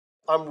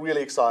I'm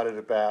really excited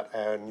about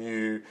our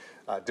new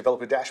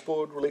developer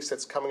dashboard release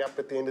that's coming up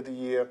at the end of the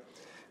year.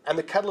 And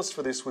the catalyst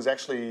for this was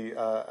actually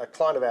a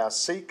client of ours,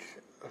 Seek,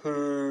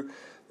 who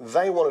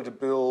they wanted to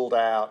build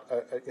out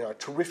a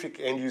terrific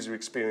end-user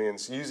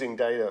experience using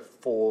data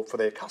for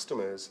their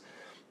customers.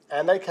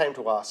 And they came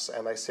to us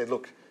and they said,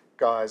 look,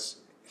 guys,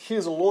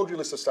 here's a laundry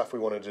list of stuff we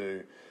want to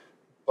do,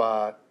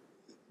 but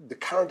the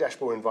current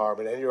dashboard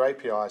environment and your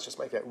APIs just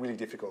make that really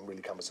difficult and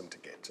really cumbersome to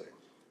get to.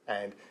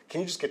 And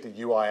can you just get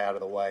the UI out of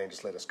the way and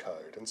just let us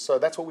code? And so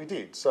that's what we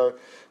did. So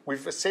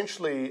we've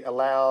essentially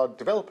allowed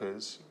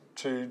developers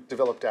to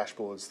develop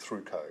dashboards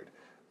through code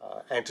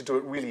and to do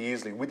it really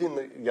easily within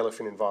the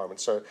Yellowfin environment.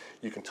 So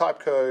you can type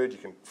code, you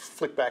can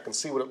flick back and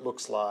see what it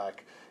looks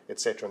like, et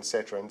cetera, et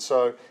cetera. And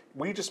so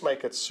we just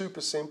make it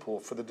super simple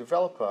for the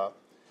developer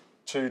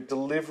to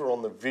deliver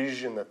on the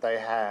vision that they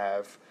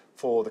have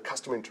for the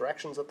customer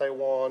interactions that they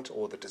want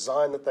or the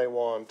design that they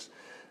want.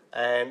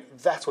 And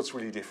that's what's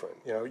really different.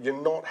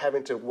 You're not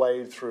having to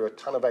wade through a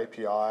ton of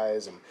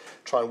APIs and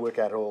try and work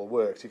out how it all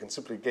works. You can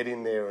simply get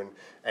in there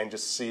and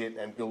just see it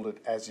and build it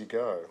as you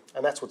go.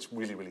 And that's what's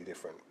really, really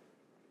different.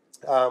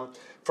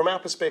 From our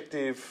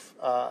perspective,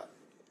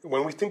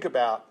 when we think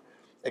about,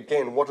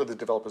 again, what do the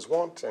developers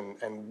want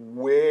and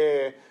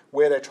where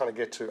they're trying to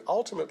get to,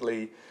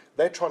 ultimately,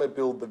 they're trying to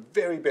build the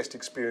very best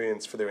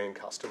experience for their end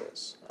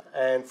customers.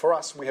 And for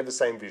us, we have the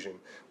same vision.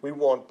 We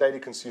want data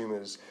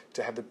consumers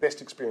to have the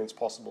best experience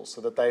possible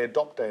so that they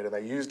adopt data,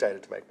 they use data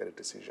to make better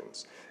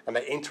decisions, and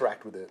they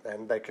interact with it,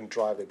 and they can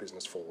drive their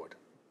business forward.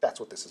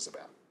 That's what this is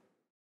about.